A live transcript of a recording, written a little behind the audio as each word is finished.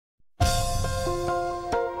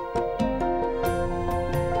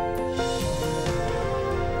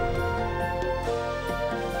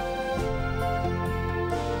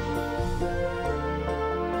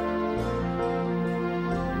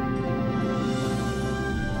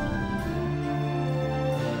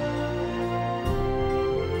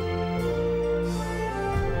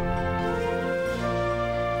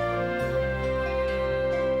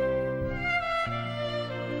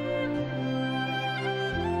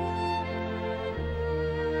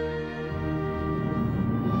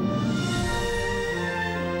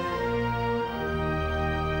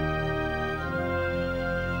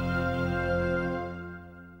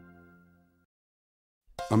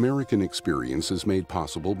American Experience is made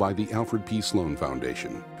possible by the Alfred P. Sloan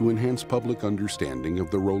Foundation to enhance public understanding of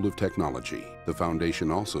the role of technology. The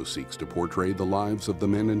foundation also seeks to portray the lives of the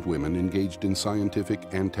men and women engaged in scientific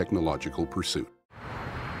and technological pursuit.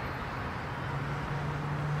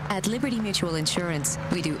 At Liberty Mutual Insurance,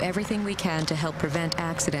 we do everything we can to help prevent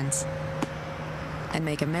accidents and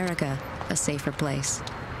make America a safer place.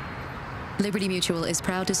 Liberty Mutual is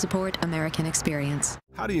proud to support American Experience.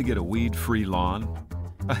 How do you get a weed-free lawn,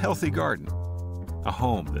 a healthy garden, a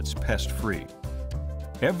home that's pest-free?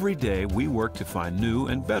 Every day we work to find new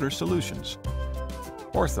and better solutions.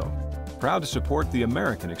 Ortho, proud to support the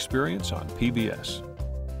American Experience on PBS.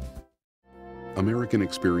 American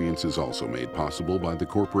Experience is also made possible by the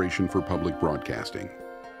Corporation for Public Broadcasting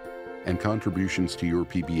and contributions to your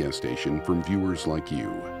PBS station from viewers like you.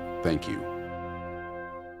 Thank you.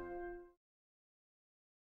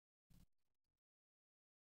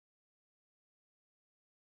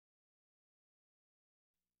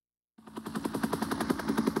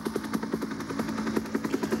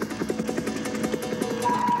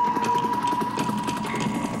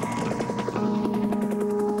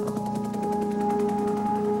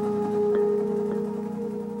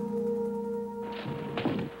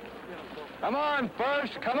 Come on,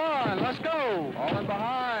 first. Come on, let's go. All in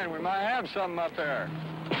behind. We might have something up there.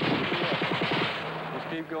 Just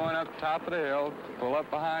keep going up the top of the hill. Pull up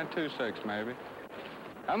behind 2-6, maybe.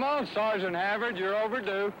 Come on, Sergeant Havard, you're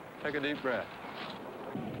overdue. Take a deep breath.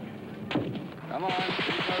 Come on,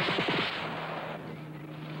 keep moving.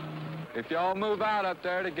 If y'all move out up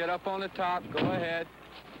there to get up on the top, go ahead.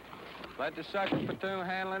 Let the second platoon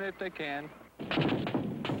handle it if they can.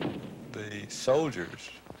 The soldiers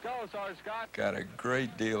Go, Sergeant Scott. got a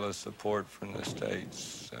great deal of support from the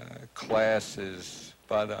states. Classes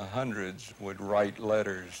by the hundreds would write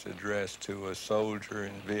letters addressed to a soldier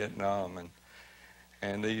in Vietnam,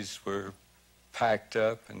 and these were packed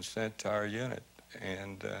up and sent to our unit.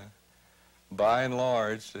 And by and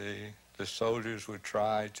large, the soldiers would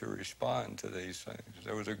try to respond to these things.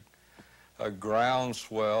 There was a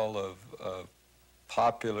groundswell of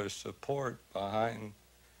popular support behind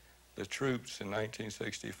the troops in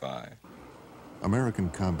 1965. American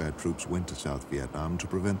combat troops went to South Vietnam to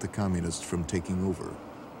prevent the communists from taking over.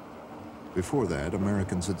 Before that,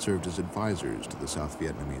 Americans had served as advisors to the South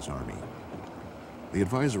Vietnamese army. The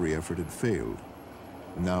advisory effort had failed.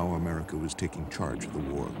 Now America was taking charge of the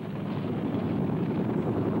war.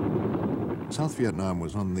 South Vietnam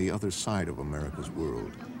was on the other side of America's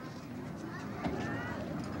world.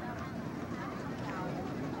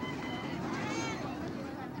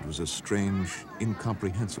 It was a strange,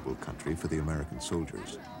 incomprehensible country for the American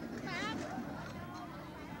soldiers.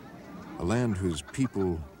 A land whose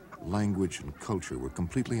people, language, and culture were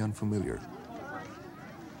completely unfamiliar.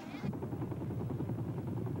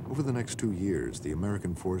 Over the next 2 years, the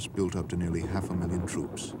American force built up to nearly 500,000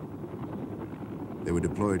 troops. They were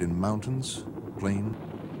deployed in mountains, plain.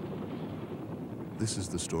 This is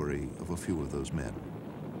the story of a few of those men.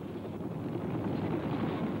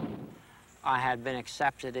 I had been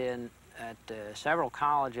accepted at several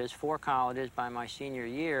colleges, 4 colleges by my senior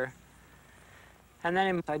year, and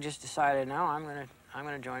then I just decided, no, I'm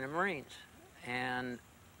gonna join the Marines. And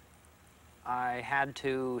I had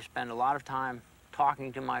to spend a lot of time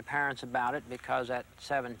talking to my parents about it, because at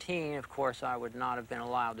 17, of course, I would not have been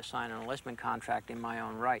allowed to sign an enlistment contract in my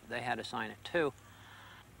own right. They had to sign it too.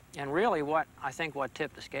 And really what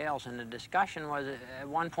tipped the scales in the discussion was, at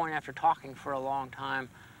one point after talking for a long time,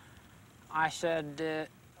 I said,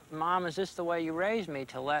 Mom, is this the way you raised me,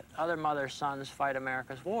 to let other mothers' sons fight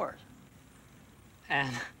America's wars? And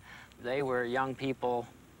they were young people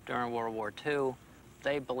during World War II.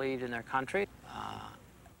 They believed in their country.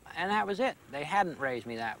 And that was it. They hadn't raised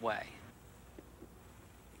me that way.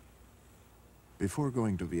 Before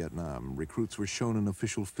going to Vietnam, recruits were shown an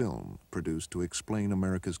official film produced to explain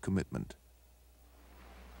America's commitment.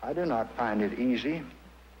 I do not find it easy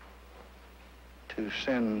to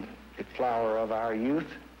send the flower of our youth,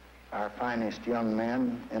 our finest young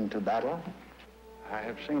men, into battle. I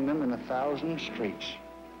have seen them in 1,000 streets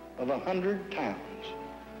of 100 towns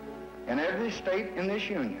in every state in this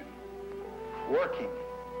union, working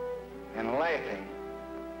and laughing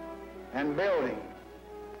and building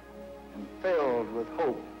and filled with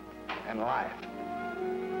hope and life.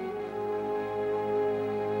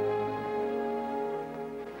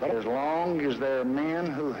 But as long as there are men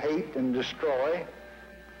who hate and destroy,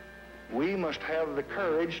 we must have the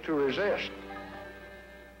courage to resist.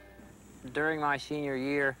 During my senior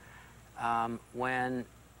year, when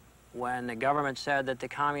the government said that the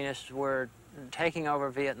communists were taking over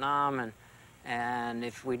Vietnam And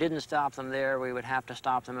if we didn't stop them there, we would have to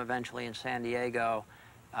stop them eventually in San Diego.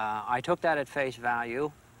 I took that at face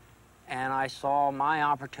value, and I saw my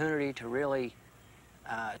opportunity to really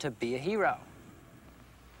to be a hero.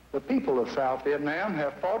 The people of South Vietnam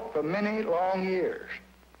have fought for many long years.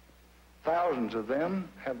 Thousands of them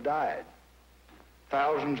have died.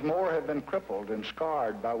 Thousands more have been crippled and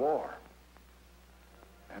scarred by war.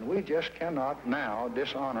 And we just cannot now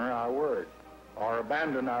dishonor our word or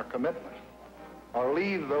abandon our commitment or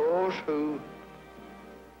leave those who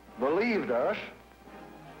believed us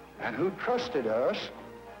and who trusted us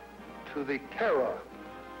to the terror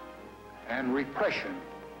and repression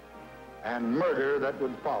and murder that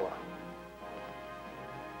would follow.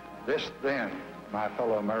 This then, my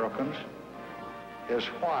fellow Americans, is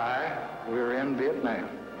why we're in Vietnam.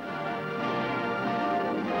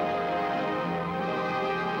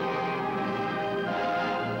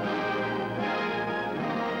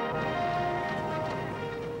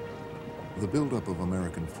 The buildup of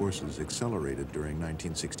American forces accelerated during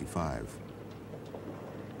 1965.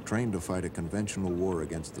 Trained to fight a conventional war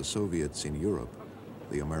against the Soviets in Europe,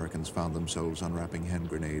 the Americans found themselves unwrapping hand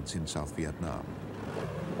grenades in South Vietnam.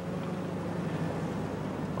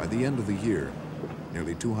 By the end of the year,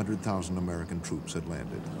 nearly 200,000 American troops had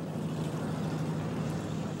landed.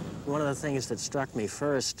 One of the things that struck me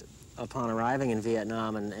first upon arriving in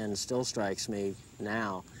Vietnam, and still strikes me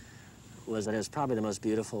now, was that it was probably the most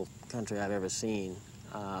beautiful country I've ever seen.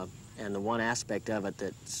 And the one aspect of it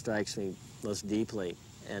that strikes me most deeply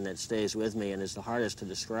and that stays with me and is the hardest to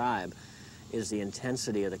describe is the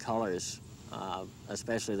intensity of the colors,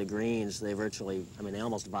 especially the greens. They virtually, I mean, they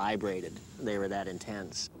almost vibrated. They were that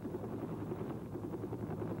intense.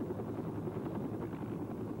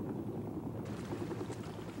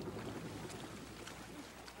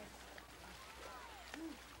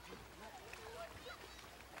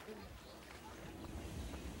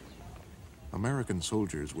 American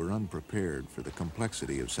soldiers were unprepared for the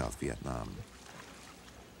complexity of South Vietnam.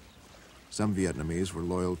 Some Vietnamese were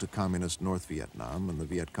loyal to communist North Vietnam and the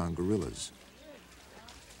Viet Cong guerrillas.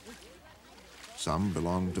 Some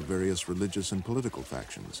belonged to various religious and political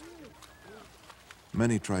factions.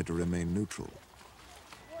 Many tried to remain neutral.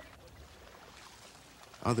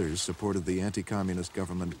 Others supported the anti-communist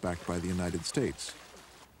government backed by the United States.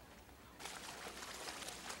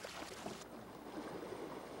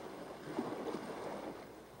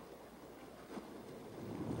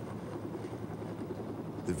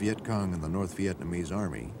 The Viet Cong and the North Vietnamese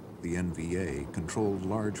Army, the NVA, controlled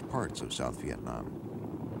large parts of South Vietnam.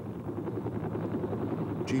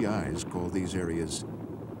 GIs call these areas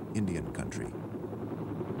Indian country.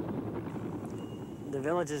 The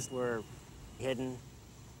villages were hidden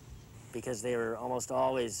because they were almost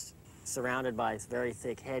always surrounded by very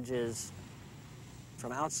thick hedges.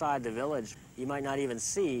 From outside the village, you might not even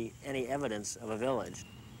see any evidence of a village.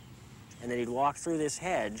 And then you'd walk through this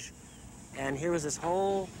hedge, and here was this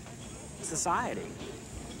whole society.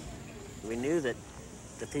 We knew that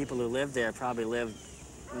the people who lived there probably lived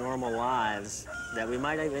normal lives that we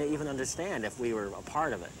might even understand if we were a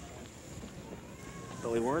part of it.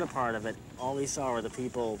 But we weren't a part of it. All we saw were the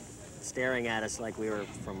people staring at us like we were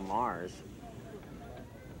from Mars.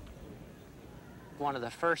 One of the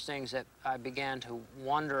first things that I began to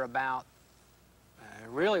wonder about,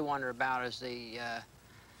 really wonder about, is the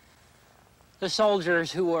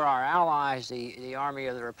soldiers who were our allies, the Army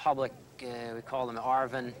of the Republic, we call them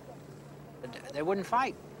ARVN. They wouldn't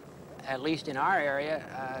fight, at least in our area,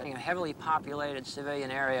 in a heavily populated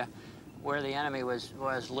civilian area where the enemy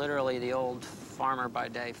was literally the old farmer by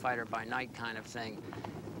day, fighter by night kind of thing,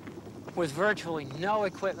 with virtually no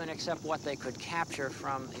equipment except what they could capture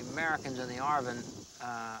from the Americans and the ARVN.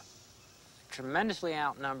 Tremendously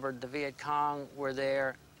outnumbered, the Viet Cong were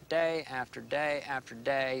there day after day after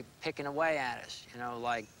day, picking away at us, you know,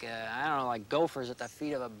 like, I don't know, like gophers at the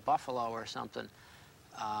feet of a buffalo or something.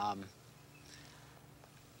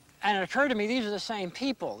 And it occurred to me, these are the same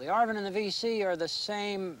people. The ARVN and the VC are the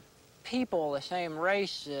same people, the same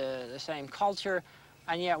race, the same culture,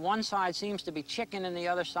 and yet one side seems to be chicken and the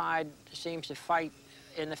other side seems to fight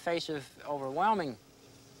in the face of overwhelming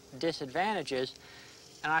disadvantages.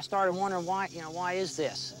 And I started wondering why, you know, why is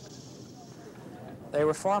this? They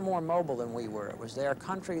were far more mobile than we were. It was their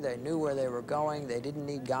country. They knew where they were going. They didn't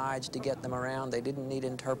need guides to get them around. They didn't need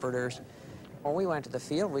interpreters. When we went to the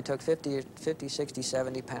field, we took 50, 60,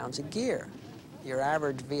 70 pounds of gear. Your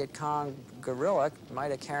average Viet Cong guerrilla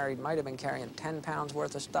might have been carrying 10 pounds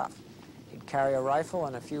worth of stuff. He'd carry a rifle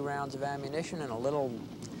and a few rounds of ammunition and a little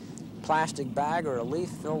plastic bag or a leaf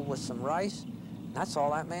filled with some rice. That's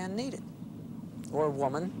all that man needed. Or a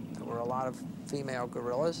woman. There were a lot of female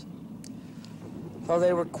guerrillas. So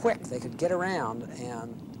they were quick, they could get around,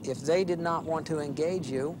 and if they did not want to engage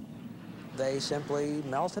you, they simply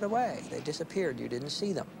melted away. They disappeared, you didn't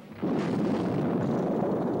see them.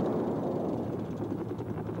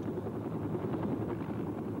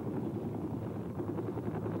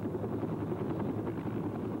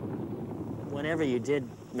 Whenever you did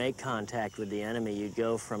make contact with the enemy, you'd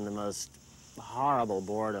go from the most horrible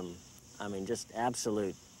boredom, I mean, just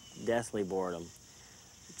absolute deathly boredom,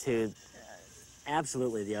 to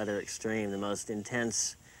absolutely the other extreme, the most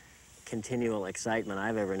intense, continual excitement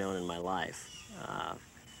I've ever known in my life.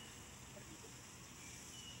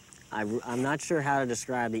 I'm not sure how to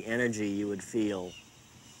describe the energy you would feel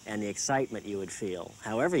and the excitement you would feel.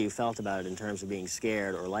 However you felt about it in terms of being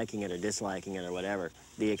scared or liking it or disliking it or whatever,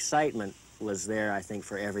 the excitement was there, I think,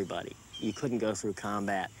 for everybody. You couldn't go through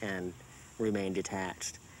combat and remain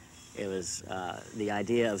detached. It was the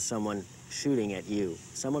idea of someone shooting at you.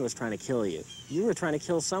 Someone was trying to kill you. You were trying to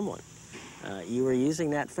kill someone. You were using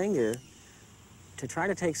that finger to try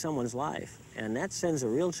to take someone's life, and that sends a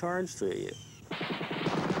real charge through you.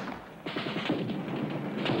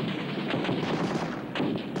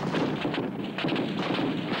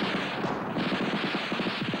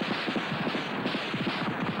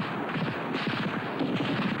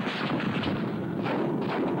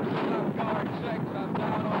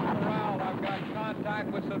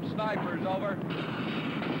 With some snipers, over.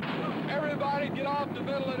 Everybody get off the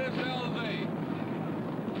middle of this LZ.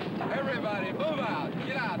 Everybody move out.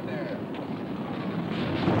 Get out there.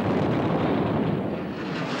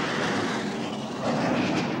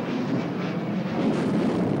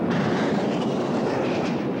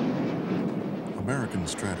 American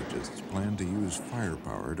strategists planned to use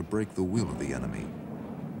firepower to break the will of the enemy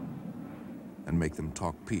and make them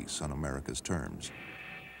talk peace on America's terms.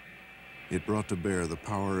 It brought to bear the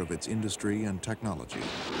power of its industry and technology,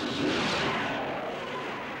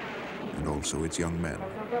 and also its young men.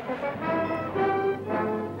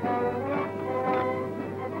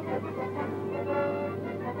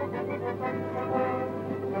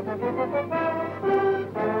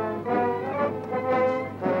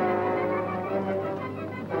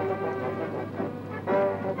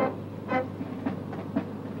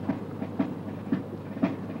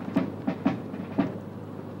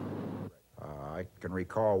 I can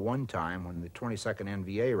recall one time when the 22nd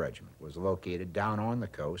NVA Regiment was located down on the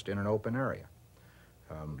coast in an open area.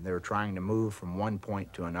 They were trying to move from one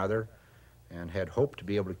point to another and had hoped to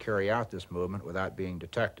be able to carry out this movement without being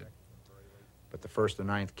detected. But the 1st and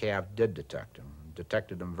 9th Cav did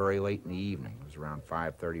detected them very late in the evening. It was around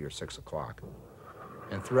 5:30 or 6 o'clock.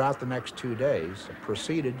 And throughout the next 2 days,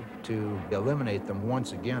 proceeded to eliminate them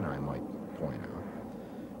once again, I might point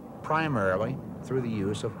out, primarily through the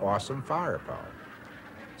use of awesome firepower.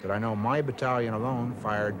 That I know my battalion alone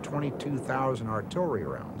fired 22,000 artillery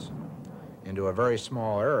rounds into a very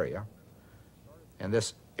small area, and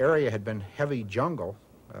this area had been heavy jungle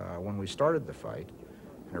when we started the fight,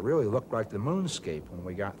 and it really looked like the moonscape when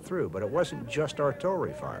we got through, but it wasn't just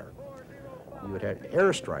artillery fire. You had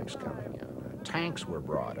airstrikes coming in, tanks were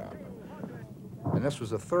brought up, and this was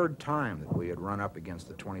the 3rd time that we had run up against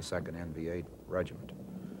the 22nd NVA Regiment.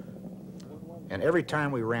 And every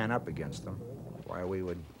time we ran up against them, why, we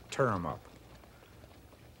would tear them up,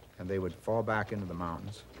 and they would fall back into the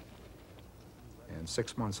mountains, and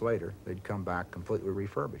 6 months later, they'd come back completely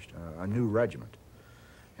refurbished, a new regiment,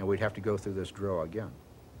 and we'd have to go through this drill again.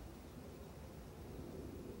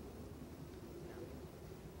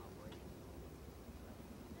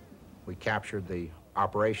 We captured the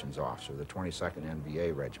operations officer of the 22nd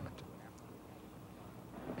NVA Regiment.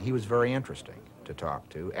 He was very interesting to talk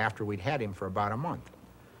to after we'd had him for about a month.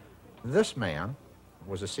 This man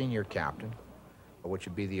was a senior captain, which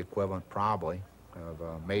would be the equivalent probably of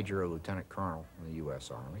a major or lieutenant colonel in the U.S.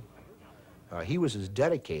 Army. He was as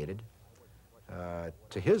dedicated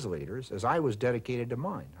to his leaders as I was dedicated to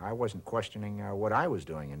mine. I wasn't questioning what I was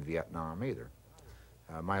doing in Vietnam either.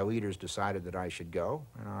 My leaders decided that I should go,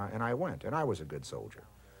 and I went, and I was a good soldier.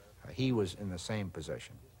 He was in the same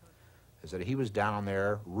position, is that he was down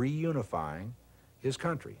there reunifying his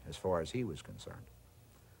country as far as he was concerned.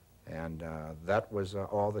 And that was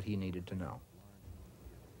all that he needed to know.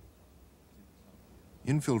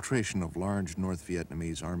 Infiltration of large North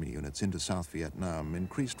Vietnamese army units into South Vietnam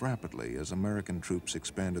increased rapidly as American troops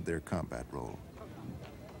expanded their combat role.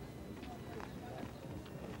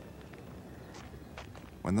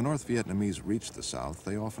 When the North Vietnamese reached the South,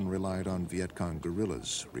 they often relied on Viet Cong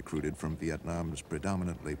guerrillas recruited from Vietnam's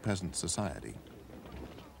predominantly peasant society.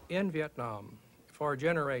 In Vietnam, for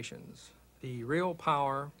generations, the real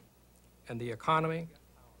power and the economy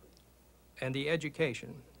and the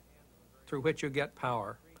education through which you get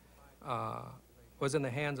power was in the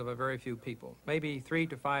hands of a very few people. Maybe 3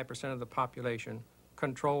 to 5% of the population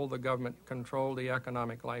controlled the government, controlled the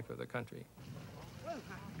economic life of the country.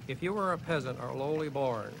 If you were a peasant or lowly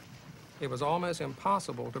born, it was almost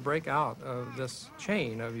impossible to break out of this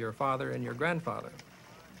chain of your father and your grandfather.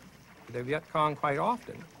 The Viet Cong quite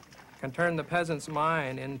often can turn the peasant's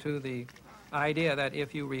mind into the idea that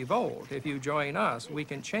if you revolt, if you join us, we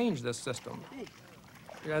can change this system.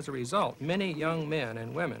 As a result, many young men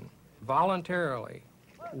and women voluntarily,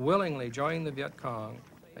 willingly join the Viet Cong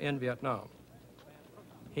in Vietnam.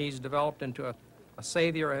 He's developed into a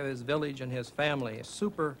savior of his village and his family, a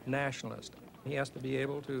super nationalist. He has to be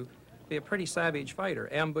able to be a pretty savage fighter,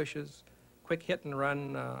 ambushes, quick hit and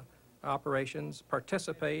run operations,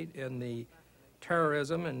 participate in the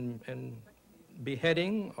terrorism and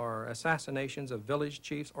beheading or assassinations of village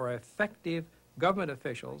chiefs or effective government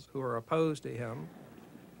officials who are opposed to him.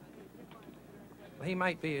 He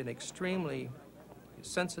might be an extremely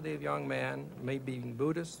sensitive young man, may be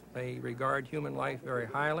Buddhist, may regard human life very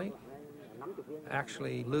highly,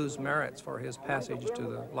 actually lose merits for his passage to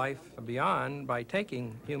the life beyond by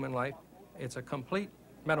taking human life. It's a complete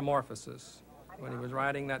metamorphosis. When he was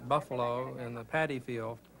riding that buffalo in the paddy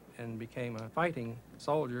field and became a fighting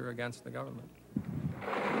soldier against the government.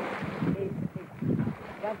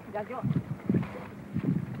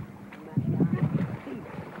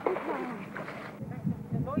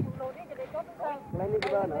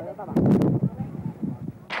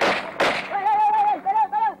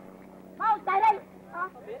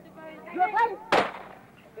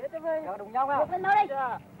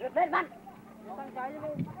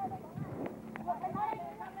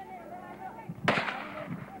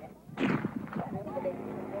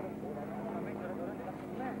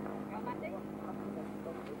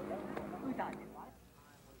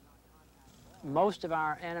 Most of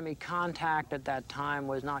our enemy contact at that time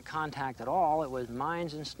was not contact at all. It was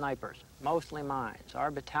mines and snipers, mostly mines. Our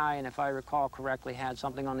battalion, if I recall correctly, had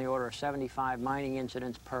something on the order of 75 mining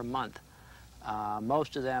incidents per month.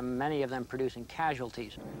 Most of them, many of them producing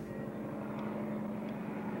casualties.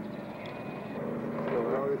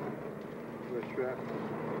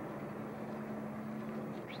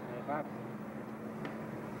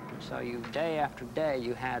 So you, day after day,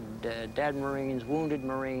 you had dead Marines, wounded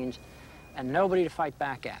Marines, and nobody to fight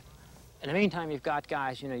back at. In the meantime, you've got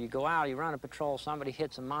guys, you know, you go out, you run a patrol, somebody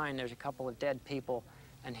hits a mine, there's a couple of dead people,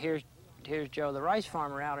 and here's Joe, the rice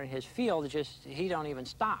farmer, out in his field. He don't even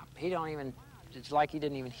stop. It's like he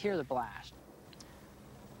didn't even hear the blast.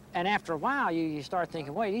 And after a while, you start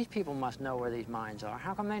thinking, wait, these people must know where these mines are.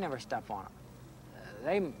 How come they never step on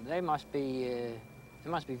them? They must be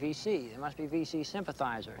VC. They must be VC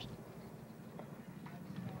sympathizers.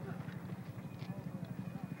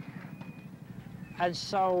 And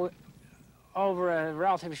so, over a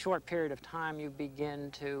relatively short period of time, you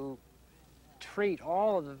begin to treat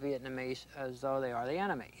all of the Vietnamese as though they are the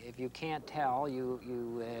enemy. If you can't tell,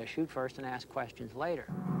 you shoot first and ask questions later.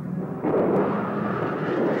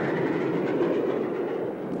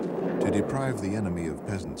 To deprive the enemy of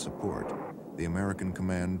peasant support, the American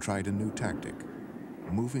command tried a new tactic,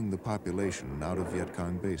 moving the population out of Viet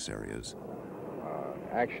Cong base areas.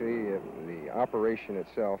 Actually, the operation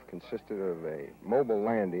itself consisted of a mobile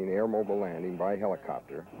landing, air mobile landing by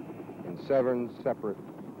helicopter in 7 separate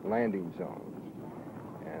landing zones.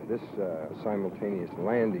 And this simultaneous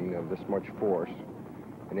landing of this much force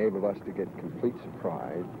enabled us to get complete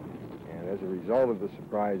surprise. And as a result of the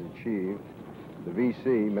surprise achieved, the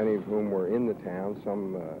VC, many of whom were in the town,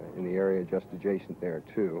 some in the area just adjacent there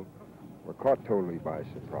too, were caught totally by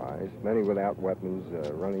surprise, many without weapons,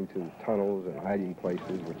 running to tunnels and hiding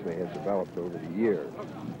places which they had developed over the years.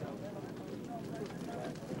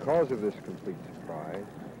 Because of this complete surprise,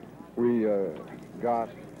 we got,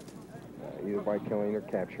 either by killing or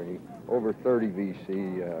capturing, over 30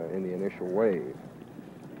 VC in the initial wave.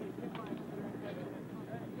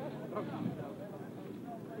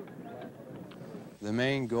 The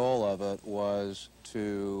main goal of it was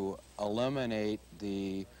to eliminate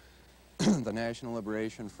the National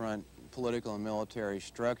Liberation Front political and military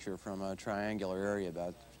structure from a triangular area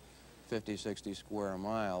about 50, 60 square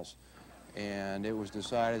miles. And it was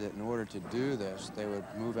decided that in order to do this, they would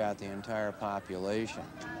move out the entire population.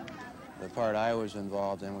 The part I was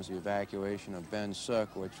involved in was the evacuation of Ben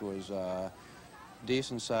Suk, which was a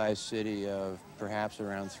decent-sized city of perhaps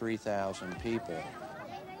around 3,000 people.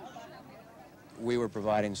 We were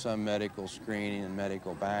providing some medical screening and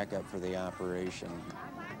medical backup for the operation.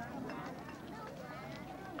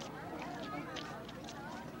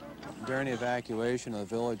 During the evacuation of the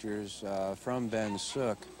villagers from Ben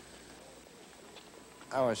Suk,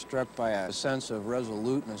 I was struck by a sense of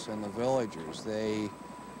resoluteness in the villagers. They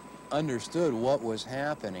understood what was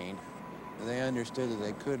happening. They understood that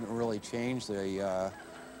they couldn't really change the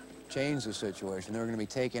situation. They were going to be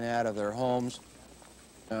taken out of their homes.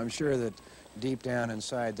 I'm sure that deep down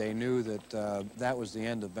inside they knew that that was the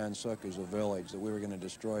end of Ben Suc as a village, that we were going to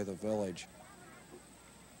destroy the village.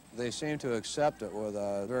 They seemed to accept it with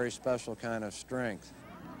a very special kind of strength.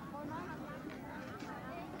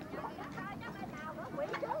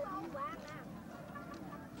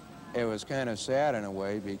 It was kind of sad in a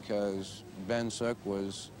way because Ben Suc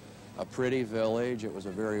was a pretty village. It was a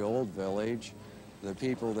very old village. The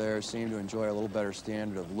people there seemed to enjoy a little better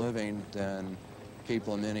standard of living than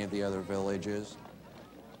people in many of the other villages.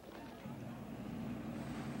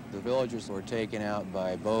 The villagers were taken out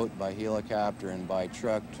by boat, by helicopter, and by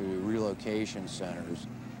truck to relocation centers.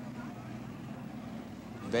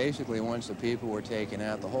 Basically, once the people were taken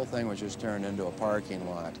out, the whole thing was just turned into a parking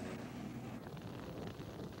lot.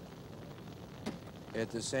 At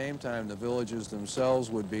the same time, the villages themselves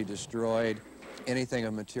would be destroyed. Anything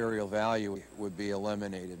of material value would be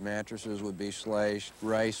eliminated. Mattresses would be slashed.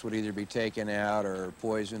 Rice would either be taken out or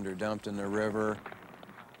poisoned or dumped in the river.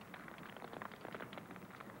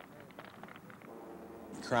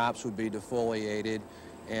 Crops would be defoliated,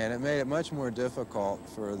 and it made it much more difficult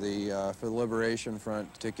for the Liberation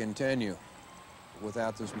Front to continue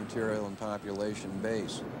without this material and population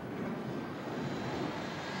base.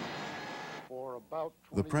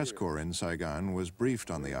 The press corps in Saigon was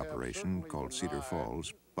briefed on the operation, called Cedar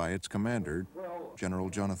Falls, by its commander, General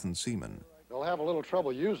Jonathan Seaman. They'll have a little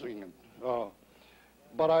trouble using it.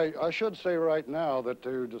 But I should say right now that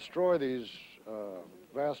to destroy these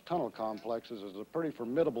vast tunnel complexes is a pretty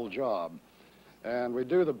formidable job. And we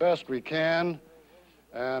do the best we can.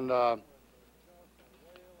 And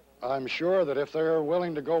I'm sure that if they're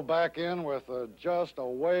willing to go back in with just a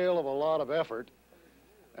whale of a lot of effort,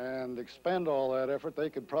 and expend all that effort, they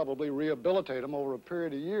could probably rehabilitate them over a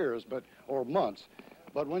period of years, or months.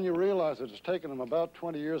 But when you realize that it's taken them about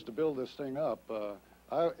 20 years to build this thing up,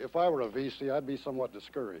 if I were a VC, I'd be somewhat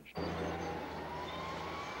discouraged.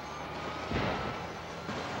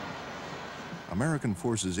 American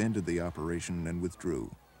forces ended the operation and withdrew.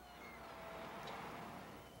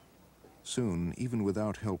 Soon, even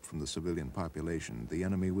without help from the civilian population, the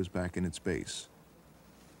enemy was back in its base,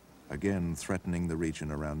 again threatening the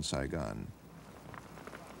region around Saigon.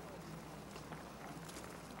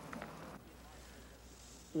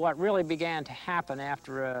 What really began to happen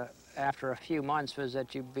after a few months was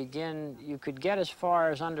that you could get as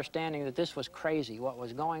far as understanding that this was crazy. What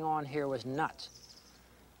was going on here was nuts.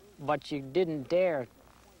 But you didn't dare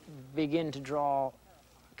begin to draw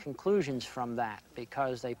conclusions from that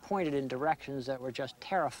because they pointed in directions that were just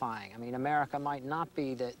terrifying. I mean, America might not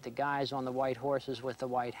be the guys on the white horses with the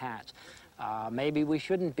white hats. Maybe we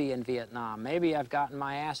shouldn't be in Vietnam. Maybe I've gotten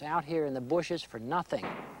my ass out here in the bushes for nothing.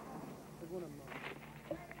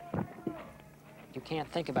 You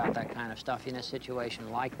can't think about that kind of stuff in a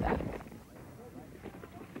situation like that.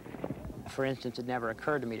 For instance, it never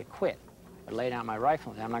occurred to me to quit. I laid out my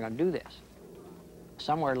rifle and said, I'm not going to do this.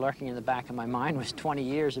 Somewhere lurking in the back of my mind was 20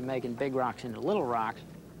 years of making big rocks into little rocks.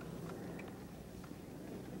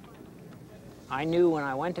 I knew when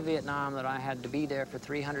I went to Vietnam that I had to be there for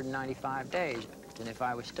 395 days. And if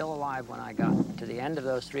I was still alive when I got to the end of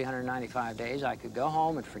those 395 days, I could go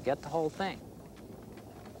home and forget the whole thing.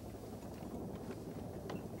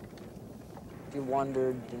 You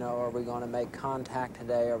wondered, you know, are we going to make contact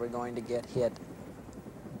today? Are we going to get hit?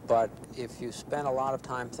 But if you spend a lot of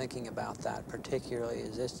time thinking about that, particularly,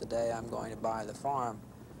 is this the day I'm going to buy the farm,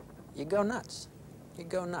 you go nuts. You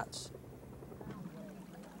go nuts.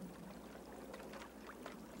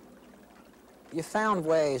 You found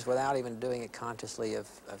ways, without even doing it consciously, of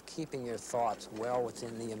keeping your thoughts well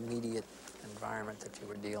within the immediate environment that you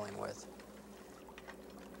were dealing with.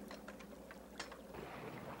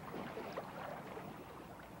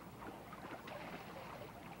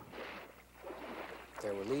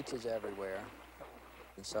 There were leeches everywhere,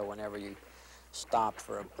 and so whenever you stopped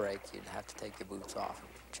for a break, you'd have to take your boots off and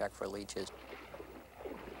check for leeches.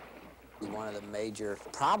 One of the major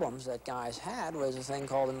problems that guys had was a thing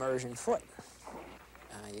called immersion foot.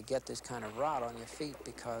 You get this kind of rot on your feet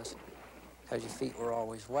because your feet were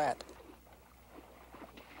always wet.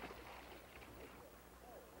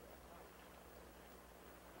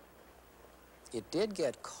 It did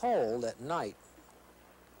get cold at night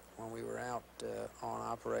when we were out on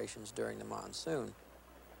operations during the monsoon.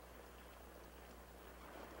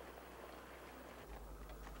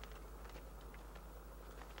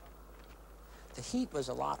 The heat was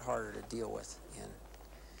a lot harder to deal with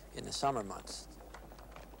in the summer months.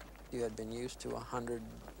 You had been used to 100,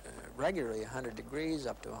 regularly 100 degrees,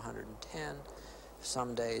 up to 110.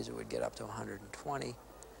 Some days it would get up to 120.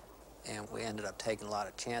 And we ended up taking a lot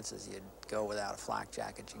of chances. You'd go without a flak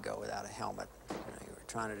jacket, you'd go without a helmet. You know, you were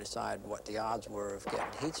trying to decide what the odds were of getting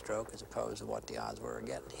heat stroke as opposed to what the odds were of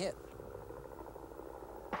getting hit.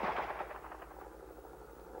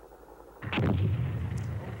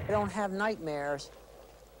 I don't have nightmares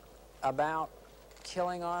about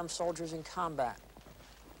killing armed soldiers in combat.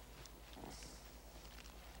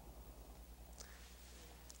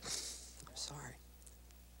 I'm sorry.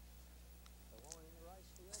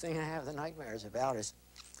 The thing I have the nightmares about is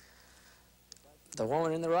the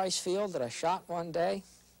woman in the rice field that I shot one day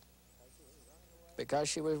because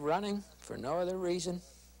she was running for no other reason,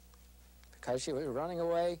 because she was running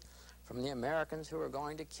away from the Americans who were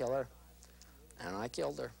going to kill her, and I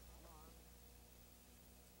killed her.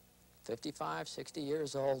 55, 60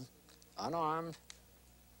 years old, unarmed,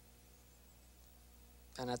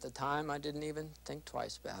 and at the time I didn't even think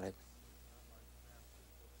twice about it.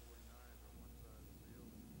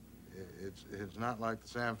 It's not like the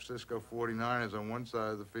San Francisco 49ers on one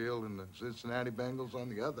side of the field and the Cincinnati Bengals on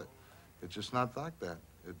the other. It's just not like that.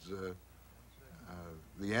 It's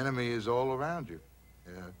the enemy is all around you.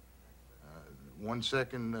 1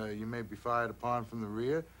 second you may be fired upon from the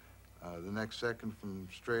rear, the next second from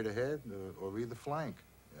straight ahead or either flank.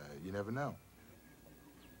 You never know.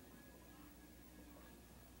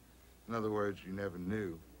 In other words, you never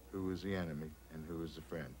knew who was the enemy and who was the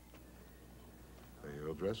friend. They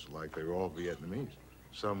all dressed like they were all Vietnamese.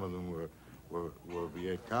 Some of them were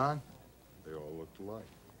Viet Cong. They all looked alike.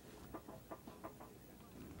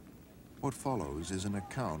 What follows is an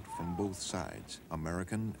account from both sides,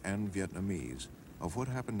 American and Vietnamese, of what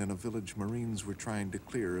happened in a village Marines were trying to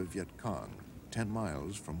clear of Viet Cong, 10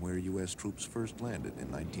 miles from where U.S. troops first landed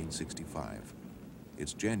in 1965.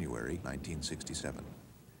 It's January 1967.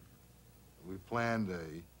 We planned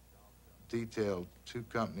a detailed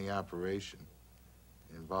two-company operation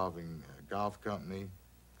involving a golf company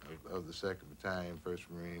of the 2nd Battalion, 1st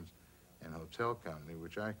Marines, and hotel company,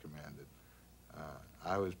 which I commanded.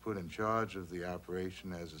 I was put in charge of the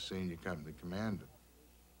operation as a senior company commander.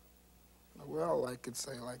 Well, I could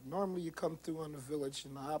say, like, normally you come through on the village,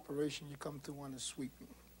 in the operation you come through on the sweeping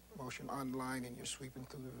motion online, and you're sweeping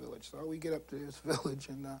through the village. So we get up to this village,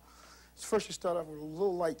 and first you start off with a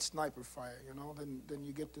little light sniper fire, you know, then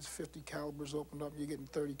you get this 50 calibers opened up, you're getting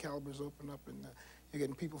 30 calibers opened up, and you're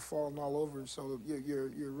getting people falling all over, so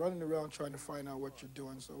you're running around trying to find out what you're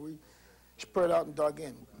doing. So we spread out and dug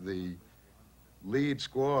in. The lead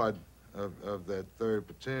squad of that 3rd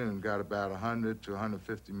platoon got about 100 to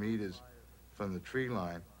 150 meters from the tree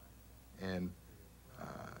line, and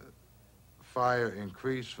fire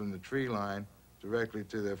increased from the tree line directly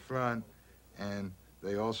to their front, and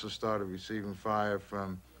they also started receiving fire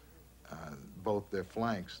from both their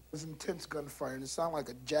flanks. It was intense gunfire, and it sounded like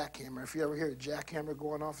a jackhammer. If you ever hear a jackhammer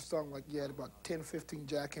going off, it sounded like you had about 10, 15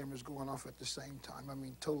 jackhammers going off at the same time. I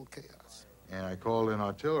mean, total chaos. And I called in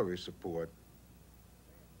artillery support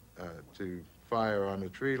to fire on the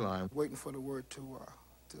tree line. Waiting for the word to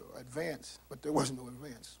advance, but there wasn't no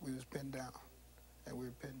advance. We was pinned down, and we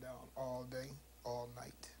were pinned down all day, all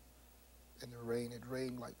night. In the rain, it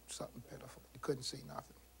rained like something pitiful. You couldn't see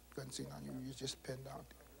nothing. Couldn't see nothing. You were just pinned out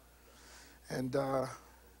there. And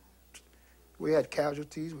we had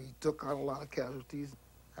casualties. We took on a lot of casualties.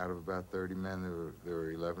 Out of about 30 men, there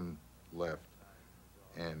were 11 left.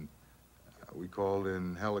 And we called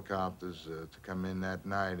in helicopters to come in that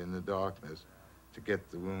night in the darkness to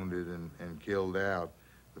get the wounded and killed out.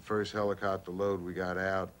 The first helicopter load we got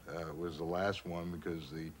out was the last one because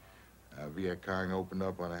the Viet Cong opened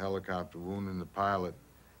up on a helicopter, wounding the pilot,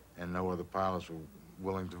 and no other pilots were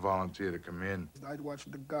willing to volunteer to come in. I'd watch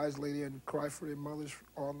the guys lay there and cry for their mothers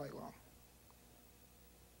all night long.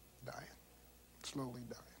 Dying, slowly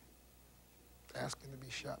dying, asking to be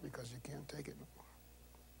shot because you can't take it no more.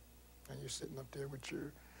 And you're sitting up there with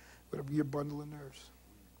your bundle of nerves.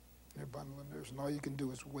 Your bundle of nerves, and all you can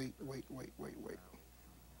do is wait, wait, wait, wait, wait.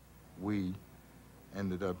 We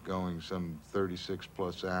ended up going some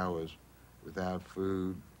 36+ hours without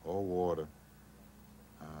food or water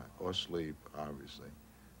or sleep, obviously.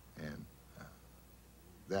 And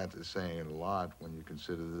that is saying it a lot when you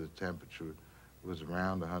consider the temperature was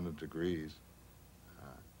around 100 degrees.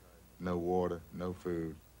 No water, no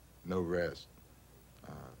food, no rest.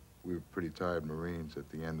 We were pretty tired Marines at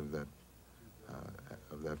the end of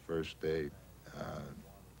that first day.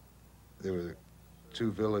 There were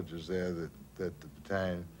 2 villages there that the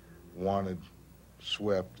battalion wanted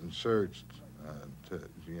swept, and searched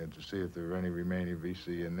to see if there were any remaining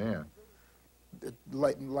VC in there. it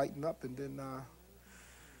lighten up, and then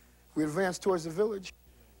we advanced towards the village.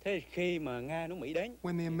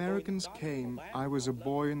 When the Americans came, I was a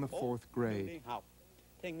boy in the 4th grade.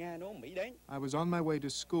 I was on my way to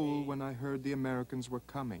school when I heard the Americans were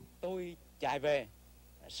coming.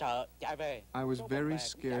 I was very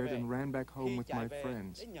scared and ran back home with my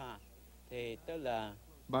friends.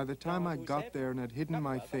 By the time I got there and had hidden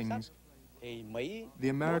my things, the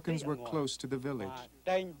Americans were close to the village.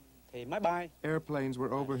 Airplanes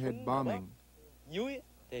were overhead bombing.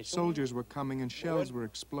 Soldiers were coming and shells were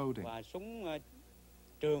exploding.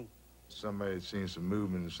 Somebody had seen some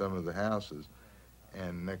movement in some of the houses,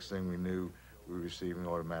 and next thing we knew, we were receiving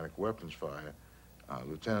automatic weapons fire.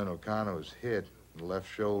 Lieutenant O'Connor was hit in the left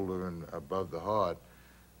shoulder and above the heart,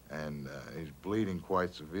 and he's bleeding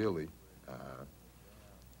quite severely.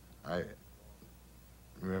 I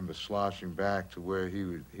remember sloshing back to where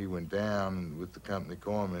he went down with the company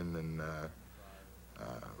corpsman, and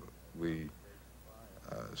we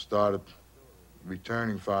started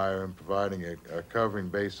returning fire and providing a covering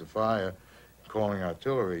base of fire, calling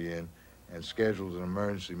artillery in, and scheduled an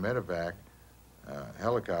emergency medevac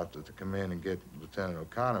helicopter to come in and get Lieutenant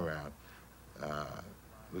O'Connor out.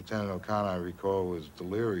 Lieutenant O'Connor, I recall, was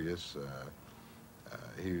delirious.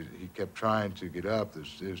 He kept trying to get up.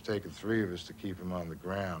 It was taking 3 of us to keep him on the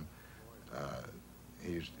ground.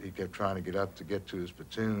 He kept trying to get up to get to his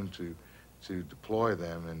platoon to deploy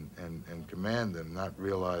them and command them, not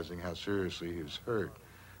realizing how seriously he was hurt.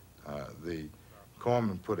 The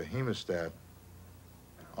corpsman put a hemostat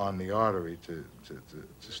on the artery to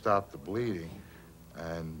stop the bleeding,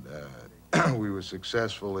 and we were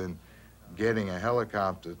successful in getting a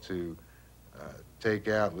helicopter to take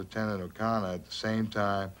out Lieutenant O'Connor at the same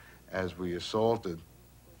time as we assaulted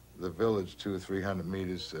the village 200 or 300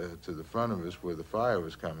 meters to the front of us where the fire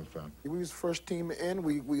was coming from. We was the first team in.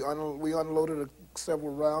 We unloaded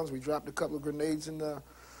several rounds. We dropped a couple of grenades in the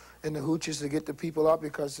hooches to get the people out,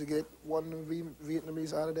 because to get one of the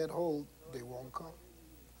Vietnamese out of that hole, they won't come.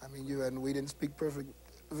 I mean, and we didn't speak perfect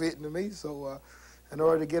Vietnamese, so in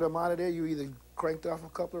order to get them out of there, you either cranked off a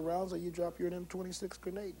couple of rounds or you drop your M26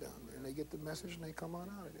 grenade down there, and they get the message and they come on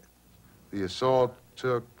out of there. The assault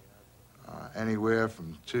took anywhere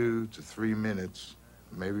from 2 to 3 minutes,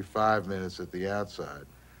 maybe 5 minutes at the outside.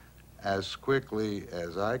 As quickly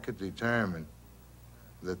as I could determine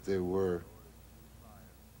that there was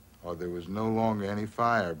no longer any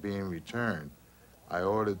fire being returned, I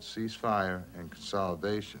ordered ceasefire and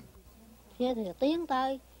consolidation.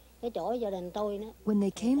 When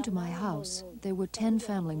they came to my house, there were 10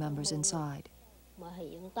 family members inside,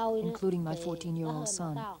 including my 14-year-old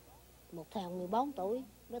son.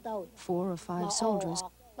 4 or 5 soldiers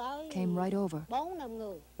came right over.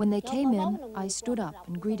 When they came in, I stood up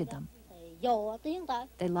and greeted them.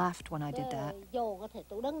 They laughed when I did that.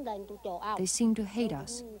 They seemed to hate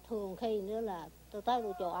us.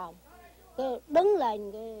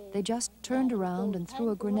 They just turned around and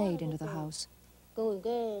threw a grenade into the house.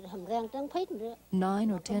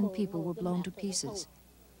 9 or 10 people were blown to pieces.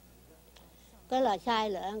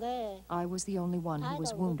 I was the only one who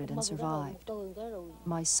was wounded and survived.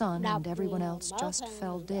 My son and everyone else just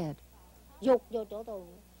fell dead.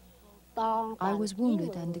 I was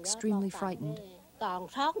wounded and extremely frightened,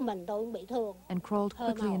 and crawled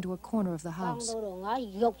quickly into a corner of the house.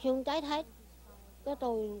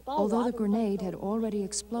 Although the grenade had already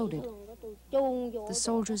exploded, the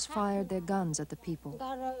soldiers fired their guns at the people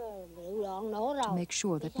to make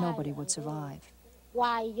sure that nobody would survive.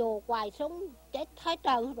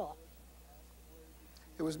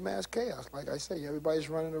 It was mass chaos, like I say. Everybody's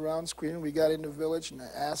running around screaming. We got in the village and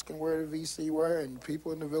asking where the VC were, and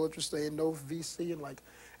people in the village were saying no VC. And like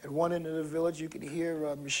at one end of the village, you could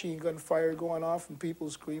hear machine gun fire going off and people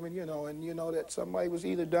screaming, you know, and you know that somebody was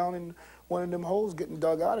either down in one of them holes getting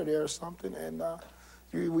dug out of there or something. And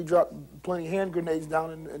we dropped plenty of hand grenades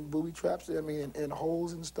down in booby traps, I mean, in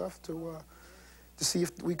holes and stuff to see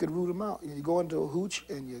if we could root them out. You go into a hooch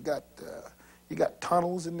and you got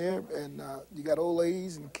tunnels in there, and you got old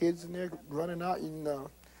ladies and kids in there running out. And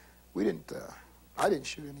I didn't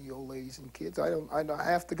shoot any old ladies and kids. I know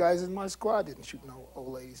half the guys in my squad didn't shoot no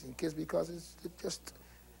old ladies and kids, because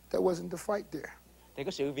that wasn't the fight there.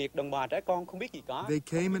 They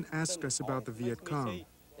came and asked us about the Viet Cong.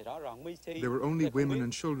 There were only women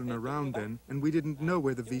and children around then, and we didn't know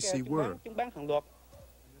where the VC were.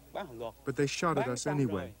 But they shot at us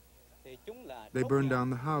anyway. They burned down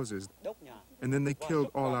the houses, and then they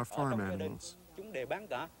killed all our farm animals.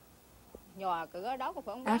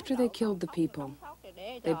 After they killed the people,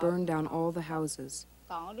 they burned down all the houses,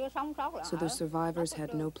 so the survivors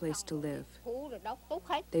had no place to live.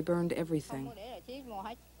 They burned everything.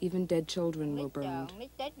 Even dead children were burned.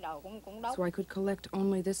 So I could collect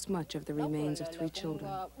only this much of the remains of 3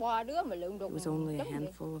 children. It was only a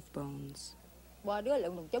handful of bones.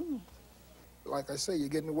 Like I say, you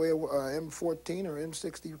get in the way of M14 or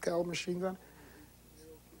M60 caliber machine gun,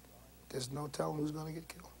 there's no telling who's going to get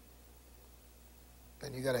killed.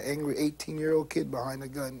 And you got an angry 18-year-old kid behind the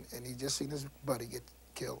gun, and he just seen his buddy get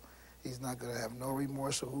killed. He's not going to have no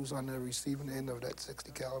remorse of who's on the receiving end of that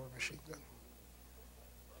 60 caliber machine gun.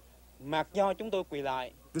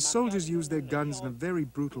 The soldiers used their guns in a very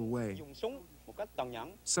brutal way.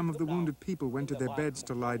 Some of the wounded people went to their beds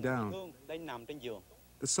to lie down.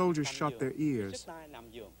 The soldiers shot their ears.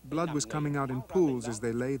 Blood was coming out in pools as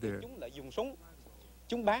they lay there.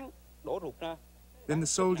 Then the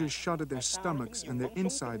soldiers shot at their stomachs, and their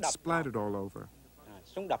insides splattered all over.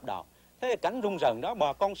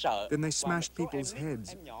 Then they smashed people's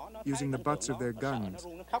heads using the butts of their guns.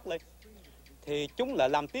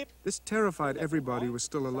 This terrified everybody who was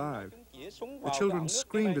still alive. The children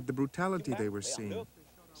screamed at the brutality they were seeing.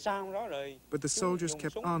 But the soldiers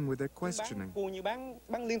kept on with their questioning.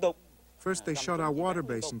 First they shot our water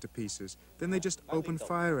basin to pieces. Then they just opened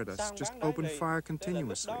fire at us, just opened fire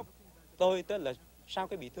continuously.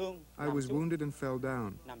 I was wounded and fell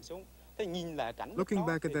down. Looking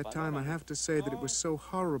back at that time, I have to say that it was so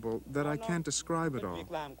horrible that I can't describe it all.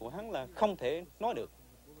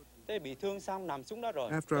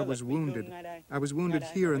 After I was wounded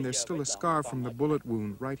here, and there's still a scar from the bullet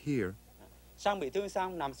wound right here.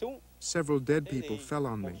 Several dead people fell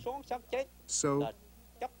on me. So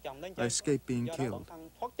I escaped being killed.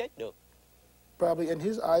 Probably in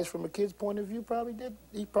his eyes, from a kid's point of view,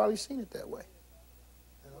 he probably seen it that way.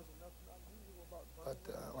 You know? But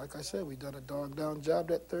like I said, we done a dog-down job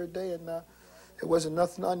that 3rd day, and it wasn't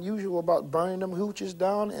nothing unusual about burning them hooches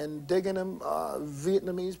down and digging them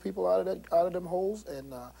Vietnamese people out of them holes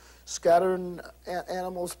and scattering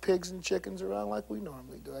animals, pigs and chickens around like we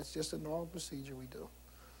normally do. That's just a normal procedure we do,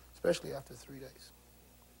 especially after 3 days.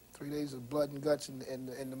 3 days of blood and guts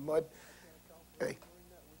in the mud. Hey,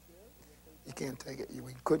 you can't take it.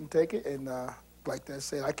 We couldn't take it, and like I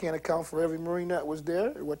said, I can't account for every Marine that was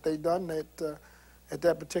there. What they done at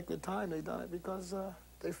that particular time, they done it because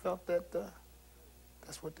they felt that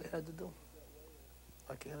that's what they had to do.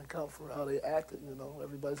 I can't account for how they acted. You know,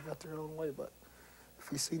 everybody's got their own way, but if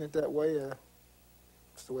he seen it that way,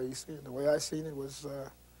 it's the way he seen it. The way I seen it was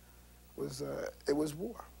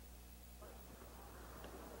war.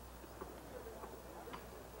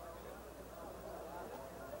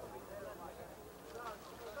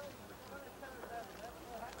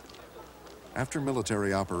 After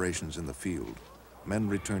military operations in the field, men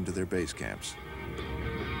returned to their base camps.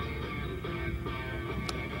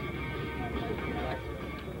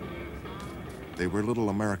 They were little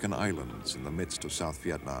American islands in the midst of South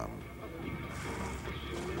Vietnam.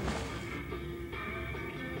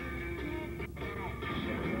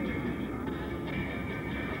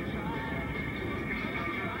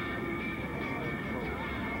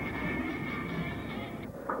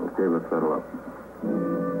 Okay, let's settle up.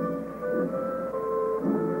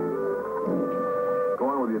 Go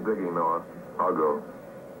on with your digging, Noah. I'll go.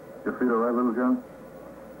 Your feet all right, little John?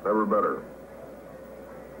 Never better.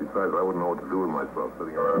 Besides, I wouldn't know what to do with myself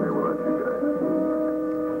sitting around here without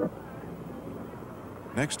you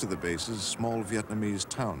guys. Next to the bases, small Vietnamese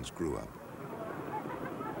towns grew up.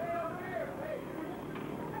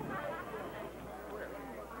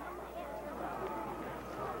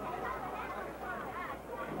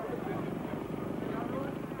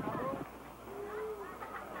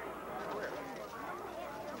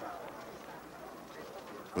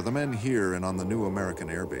 For the men here and on the new American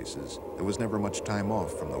air bases, there was never much time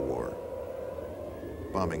off from the war.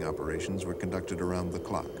 Bombing operations were conducted around the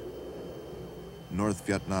clock. North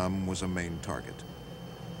Vietnam was a main target.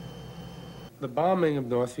 The bombing of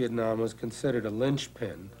North Vietnam was considered a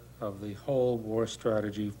linchpin of the whole war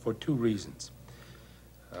strategy for 2 reasons.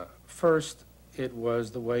 First, it was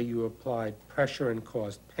the way you applied pressure and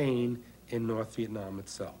caused pain in North Vietnam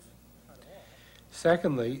itself.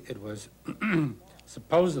 Secondly, it was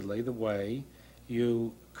supposedly the way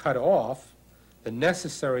you cut off the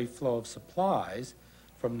necessary flow of supplies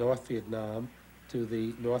from North Vietnam to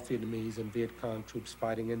the North Vietnamese and Viet Cong troops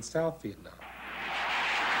fighting in South Vietnam.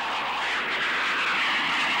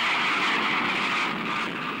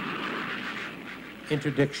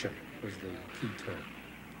 Interdiction was the key term.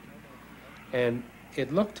 And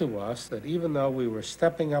it looked to us that even though we were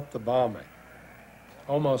stepping up the bombing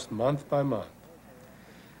almost month by month,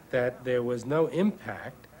 that there was no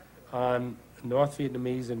impact on North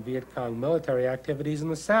Vietnamese and Viet Cong military activities in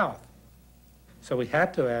the South. So we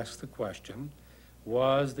had to ask the question,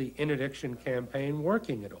 was the interdiction campaign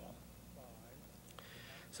working at all?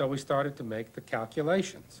 So we started to make the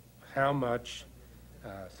calculations. How much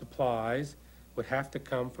supplies would have to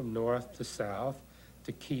come from north to south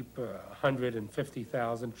to keep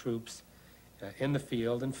 150,000 troops in the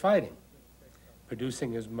field and fighting,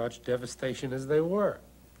 producing as much devastation as they were.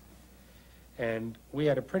 And we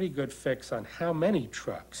had a pretty good fix on how many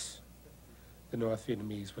trucks the North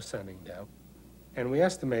Vietnamese were sending down. And we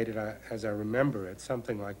estimated, as I remember it,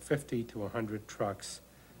 something like 50 to 100 trucks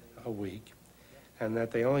a week, and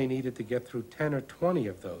that they only needed to get through 10 or 20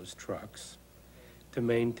 of those trucks to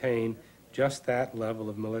maintain just that level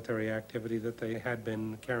of military activity that they had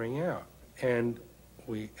been carrying out. And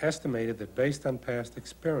we estimated that based on past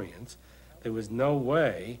experience, there was no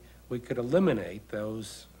way we could eliminate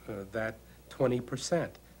those, that 20%.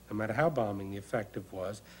 No matter how bombing effective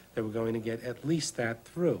was, they were going to get at least that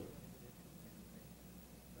through.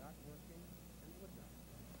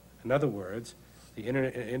 In other words, the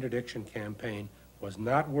interdiction campaign was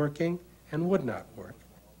not working and would not work.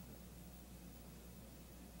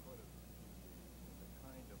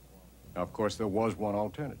 Now, of course, there was one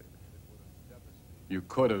alternative. You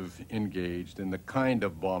could have engaged in the kind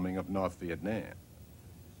of bombing of North Vietnam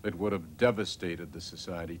that would have devastated the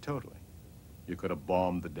society totally. You could have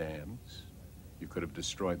bombed the dams. You could have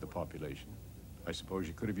destroyed the population. I suppose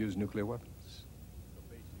you could have used nuclear weapons.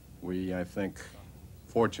 We, I think,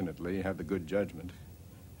 fortunately, had the good judgment,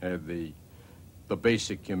 had the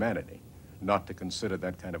basic humanity not to consider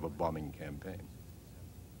that kind of a bombing campaign.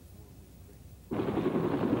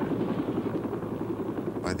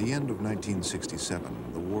 By the end of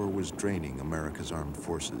 1967, the war was draining America's armed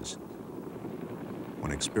forces.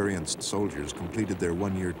 When experienced soldiers completed their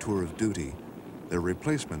one-year tour of duty, their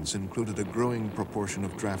replacements included a growing proportion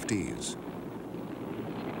of draftees.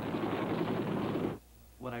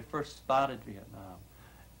 When I first spotted Vietnam,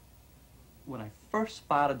 when I first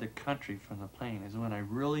spotted the country from the plane is when I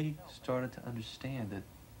really started to understand that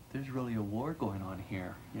there's really a war going on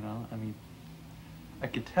here, you know? I mean, I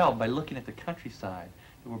could tell by looking at the countryside.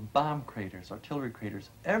 There were bomb craters, artillery craters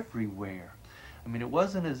everywhere. I mean, it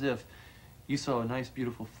wasn't as if you saw a nice,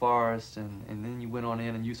 beautiful forest and then you went on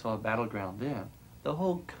in and you saw a battleground then. The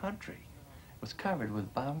whole country was covered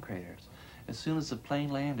with bomb craters. As soon as the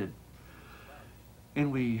plane landed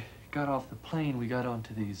and we got off the plane, we got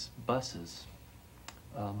onto these buses.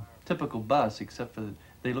 Typical bus, except for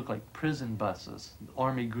they look like prison buses,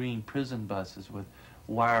 army green prison buses with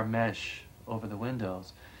wire mesh over the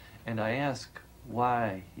windows. And I asked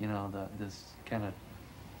why, you know, this kind of,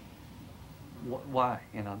 why,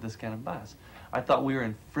 you know, this kind of bus? I thought we were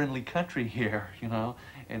in friendly country here, you know,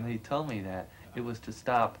 and they told me that it was to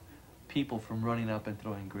stop people from running up and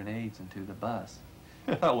throwing grenades into the bus.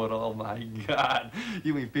 I went, oh my God,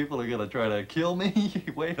 you mean people are gonna try to kill me?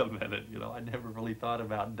 Wait a minute, you know, I never really thought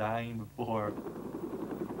about dying before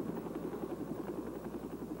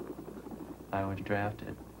I was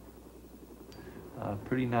drafted.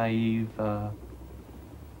 Pretty naive,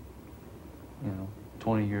 you know,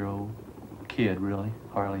 20-year-old kid, really,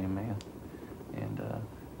 hardly a man, and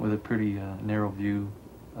with a pretty narrow view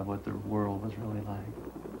of what the world was really like.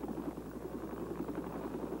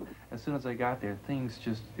 As soon as I got there, things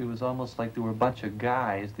just, it was almost like there were a bunch of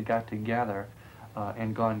guys that got together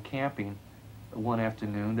and gone camping one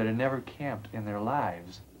afternoon that had never camped in their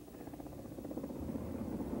lives.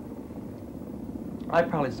 I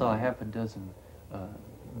probably saw half a dozen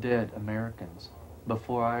dead Americans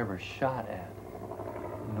before I ever shot at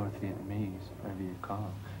North Vietnamese or Viet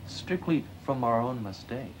Cong, strictly from our own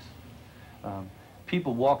mistakes.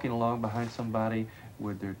 People walking along behind somebody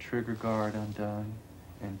with their trigger guard undone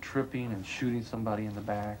and tripping and shooting somebody in the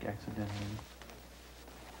back accidentally.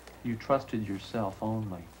 You trusted yourself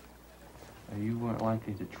only. You weren't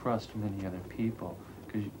likely to trust many other people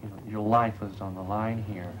because you know, your life was on the line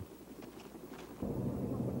here.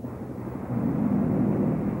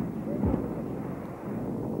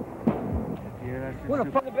 When I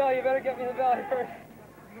find the belly, you better get me the belly first.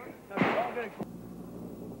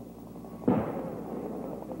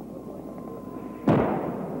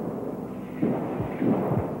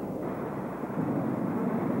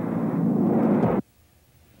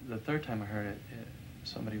 The third time I heard it,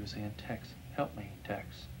 somebody was saying, Tex, help me,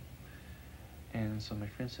 Tex. And so my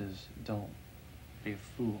friend says, don't be a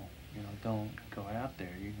fool. You know, don't go out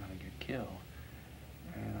there, you're gonna get killed.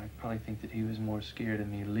 And I probably think that he was more scared of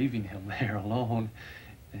me leaving him there alone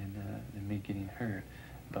than me getting hurt.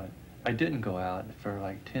 But I didn't go out for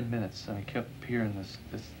like 10 minutes, and I kept hearing this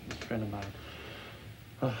friend of mine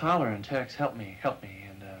holler and text, help me,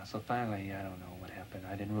 and so finally, I don't know what happened.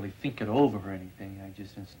 I didn't really think it over or anything. I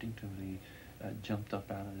just instinctively jumped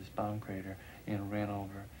up out of this bomb crater and ran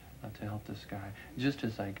over to help this guy. Just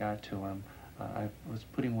as I got to him, I was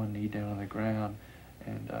putting one knee down on the ground,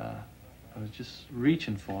 and I was just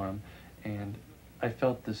reaching for him, and I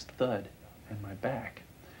felt this thud in my back.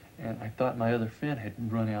 And I thought my other friend had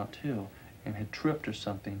run out too and had tripped or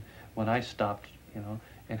something when I stopped, you know,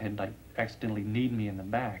 and had like accidentally kneed me in the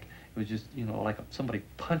back. It was just, you know, like somebody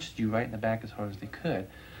punched you right in the back as hard as they could.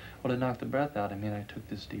 Well, it knocked the breath out of me, and I took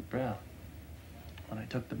this deep breath. When I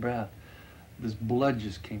took the breath, this blood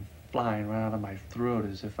just came flying right out of my throat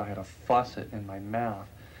as if I had a faucet in my mouth.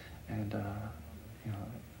 And, you know,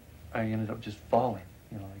 I ended up just falling,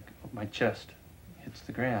 you know, like my chest hits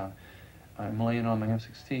the ground. I'm laying on my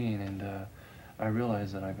M16, and I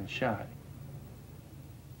realized that I've been shot.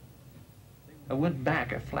 I went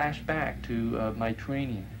back, I flashed back to my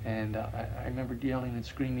training, and I remember yelling and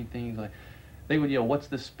screaming things like, they would yell, "What's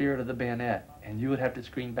the spirit of the bayonet?" And you would have to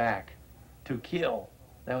scream back, "To kill."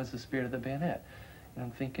 That was the spirit of the bayonet. And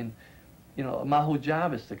I'm thinking, you know, my whole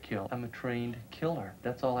job is to kill. I'm a trained killer.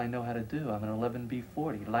 That's all I know how to do. I'm an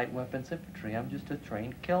 11B40, light weapons infantry. I'm just a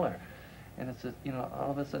trained killer. And it's, you know,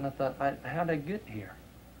 all of a sudden I thought, how'd I get here?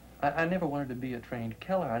 I never wanted to be a trained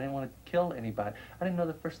killer. I didn't want to kill anybody. I didn't know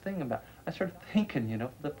the first thing about it. I started thinking, you know,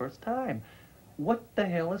 for the first time, what the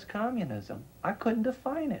hell is communism? I couldn't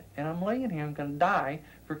define it. And I'm laying here, I'm going to die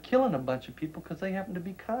for killing a bunch of people because they happen to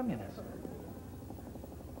be communists.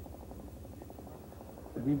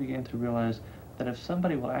 We began to realize that if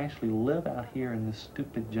somebody will actually live out here in this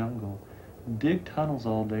stupid jungle, dig tunnels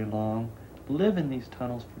all day long, live in these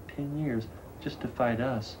tunnels for 10 years just to fight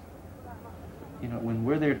us, you know, when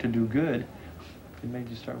we're there to do good, it made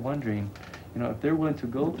you start wondering, you know, if they're willing to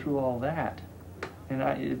go through all that, and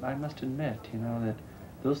I must admit, you know, that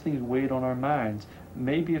those things weighed on our minds.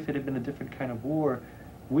 Maybe if it had been a different kind of war,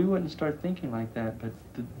 we wouldn't start thinking like that, but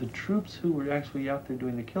the troops who were actually out there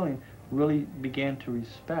doing the killing really began to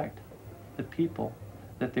respect the people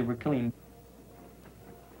that they were killing.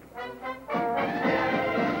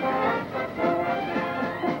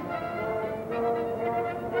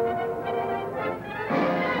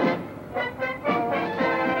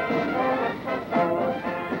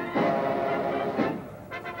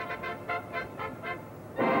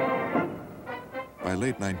 By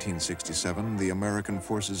late 1967, the American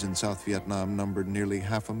forces in South Vietnam numbered nearly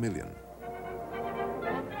 500,000.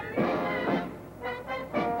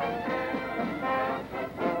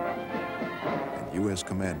 And U.S.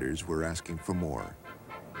 commanders were asking for more.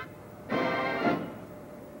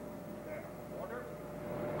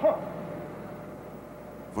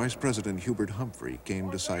 Vice President Hubert Humphrey came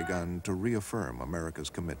to Saigon to reaffirm America's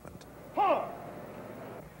commitment.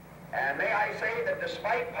 And may I say that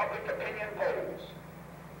despite public opinion polls,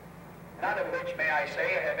 none of which, may I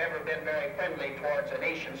say, have ever been very friendly towards a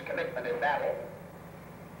nation's commitment in battle,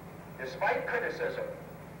 despite criticism,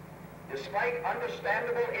 despite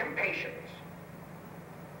understandable impatience,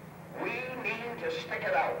 we mean to stick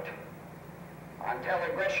it out until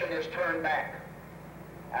aggression is turned back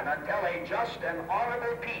and until a just and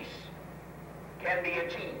honorable peace can be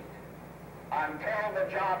achieved, until the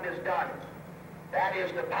job is done. That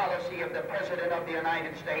is the policy of the President of the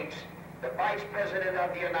United States, the Vice President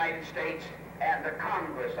of the United States, and the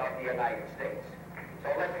Congress of the United States. So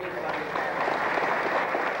let people understand that.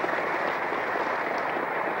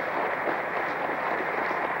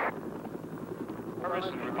 Service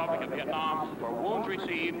in the Republic of Vietnam for wounds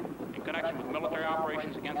received in connection with military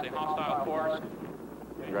operations against a hostile force.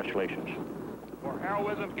 Congratulations. For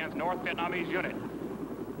heroism against North Vietnamese unit.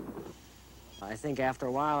 I think after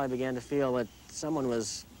a while I began to feel that someone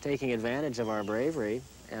was taking advantage of our bravery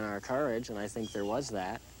and our courage, and I think there was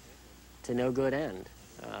that, to no good end.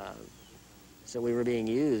 So we were being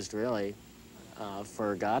used, really,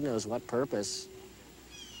 for God knows what purpose,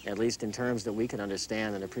 at least in terms that we could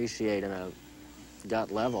understand and appreciate in a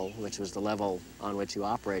gut level, which was the level on which you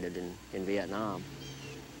operated in Vietnam.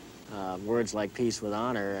 Words like peace with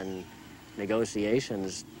honor and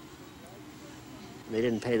negotiations, they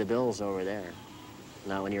didn't pay the bills over there,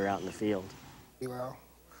 not when you were out in the field. Well,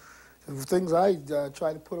 the things I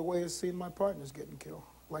try to put away is seeing my partners getting killed,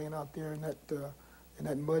 laying out there in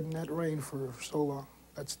that mud and that rain for so long.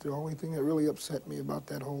 That's the only thing that really upset me about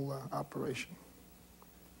that whole operation.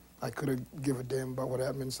 I could have given a damn about what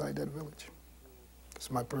happened inside that village. It's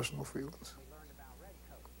my personal feelings.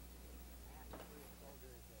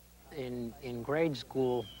 In grade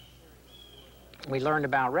school, We learned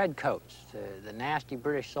about redcoats, the nasty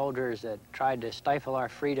British soldiers that tried to stifle our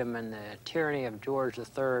freedom and the tyranny of George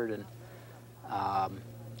III.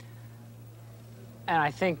 And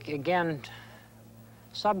I think, again,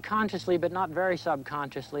 subconsciously, but not very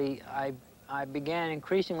subconsciously, I began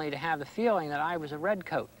increasingly to have the feeling that I was a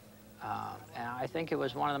redcoat. And I think it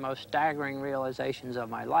was one of the most staggering realizations of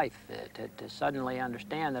my life, to suddenly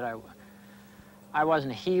understand that I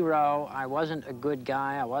wasn't a hero, I wasn't a good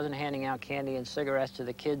guy, I wasn't handing out candy and cigarettes to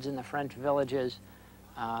the kids in the French villages,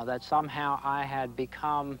 that somehow I had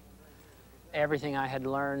become everything I had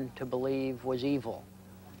learned to believe was evil.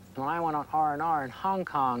 When I went on R&R in Hong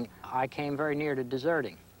Kong, I came very near to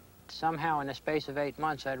deserting. Somehow in the space of 8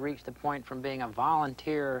 months, I'd reached the point from being a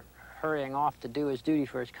volunteer hurrying off to do his duty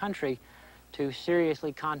for his country to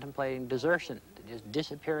seriously contemplating desertion, just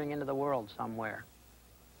disappearing into the world somewhere.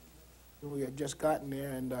 We had just gotten there,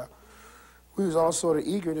 and we was all sort of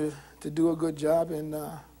eager to do a good job and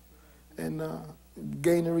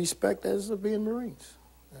gain the respect as being Marines,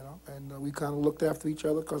 you know. And we kind of looked after each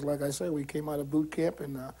other because, like I said, we came out of boot camp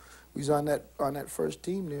and we was on that first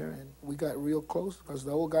team there, and we got real close because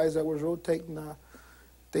the old guys that was rotating,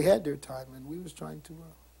 they had their time, and we was trying to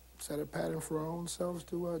set a pattern for our own selves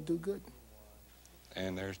to do good.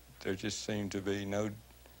 And there just seemed to be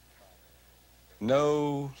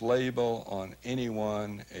no label on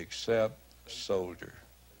anyone except soldier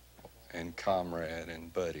and comrade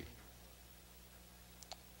and buddy.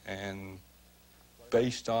 And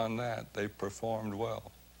based on that, they performed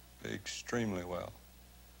well, extremely well.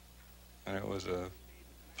 And it was a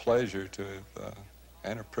pleasure to have,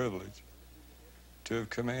 and a privilege to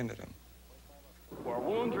have commanded them. For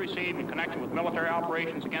wounds received in connection with military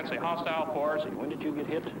operations against a hostile force. When did you get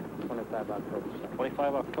hit? 25 October.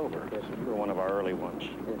 25 October? Yes, you were one of our early ones.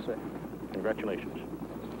 Yes, sir. Congratulations.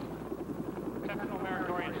 Exceptional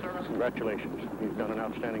meritorious service. Congratulations. You've done an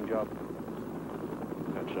outstanding job.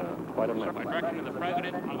 That's quite a medal. By direction of the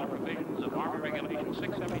President on the provisions of Army Regulation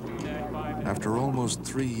 672-5. After almost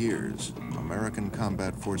 3 years, American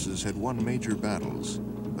combat forces had won major battles,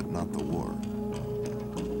 but not the war.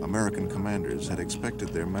 American commanders had expected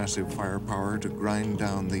their massive firepower to grind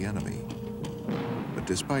down the enemy. But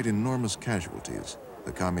despite enormous casualties,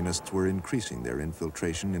 the communists were increasing their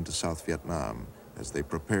infiltration into South Vietnam as they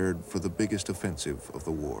prepared for the biggest offensive of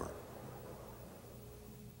the war.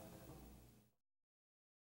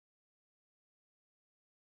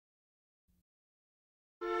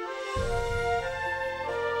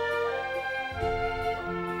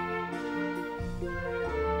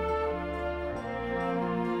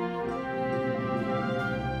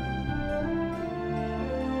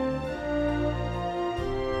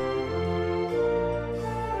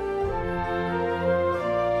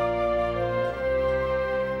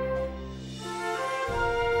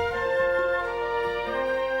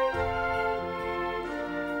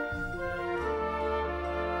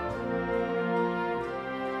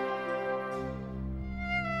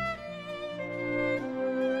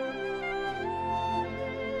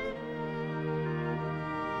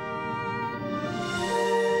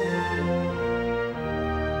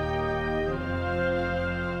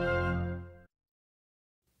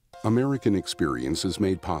 American Experience is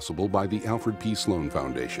made possible by the Alfred P. Sloan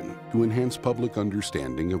Foundation to enhance public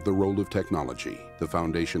understanding of the role of technology. The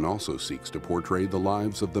foundation also seeks to portray the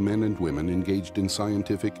lives of the men and women engaged in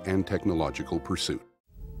scientific and technological pursuit.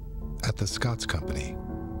 At the Scotts Company,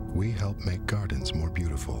 we help make gardens more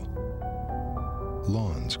beautiful,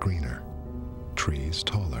 lawns greener, trees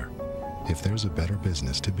taller. If there's a better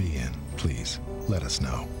business to be in, please let us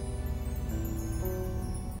know.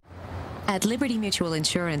 At Liberty Mutual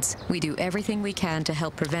Insurance, we do everything we can to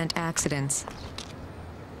help prevent accidents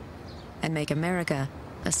and make America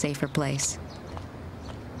a safer place.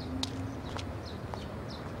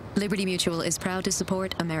 Liberty Mutual is proud to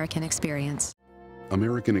support American Experience.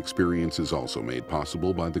 American Experience is also made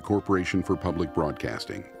possible by the Corporation for Public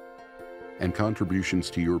Broadcasting and contributions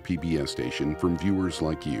to your PBS station from viewers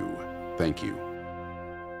like you. Thank you.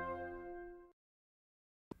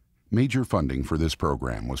 Major funding for this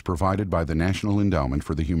program was provided by the National Endowment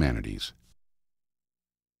for the Humanities.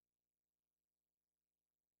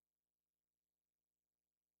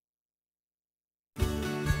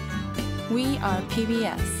 We are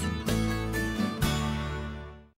PBS.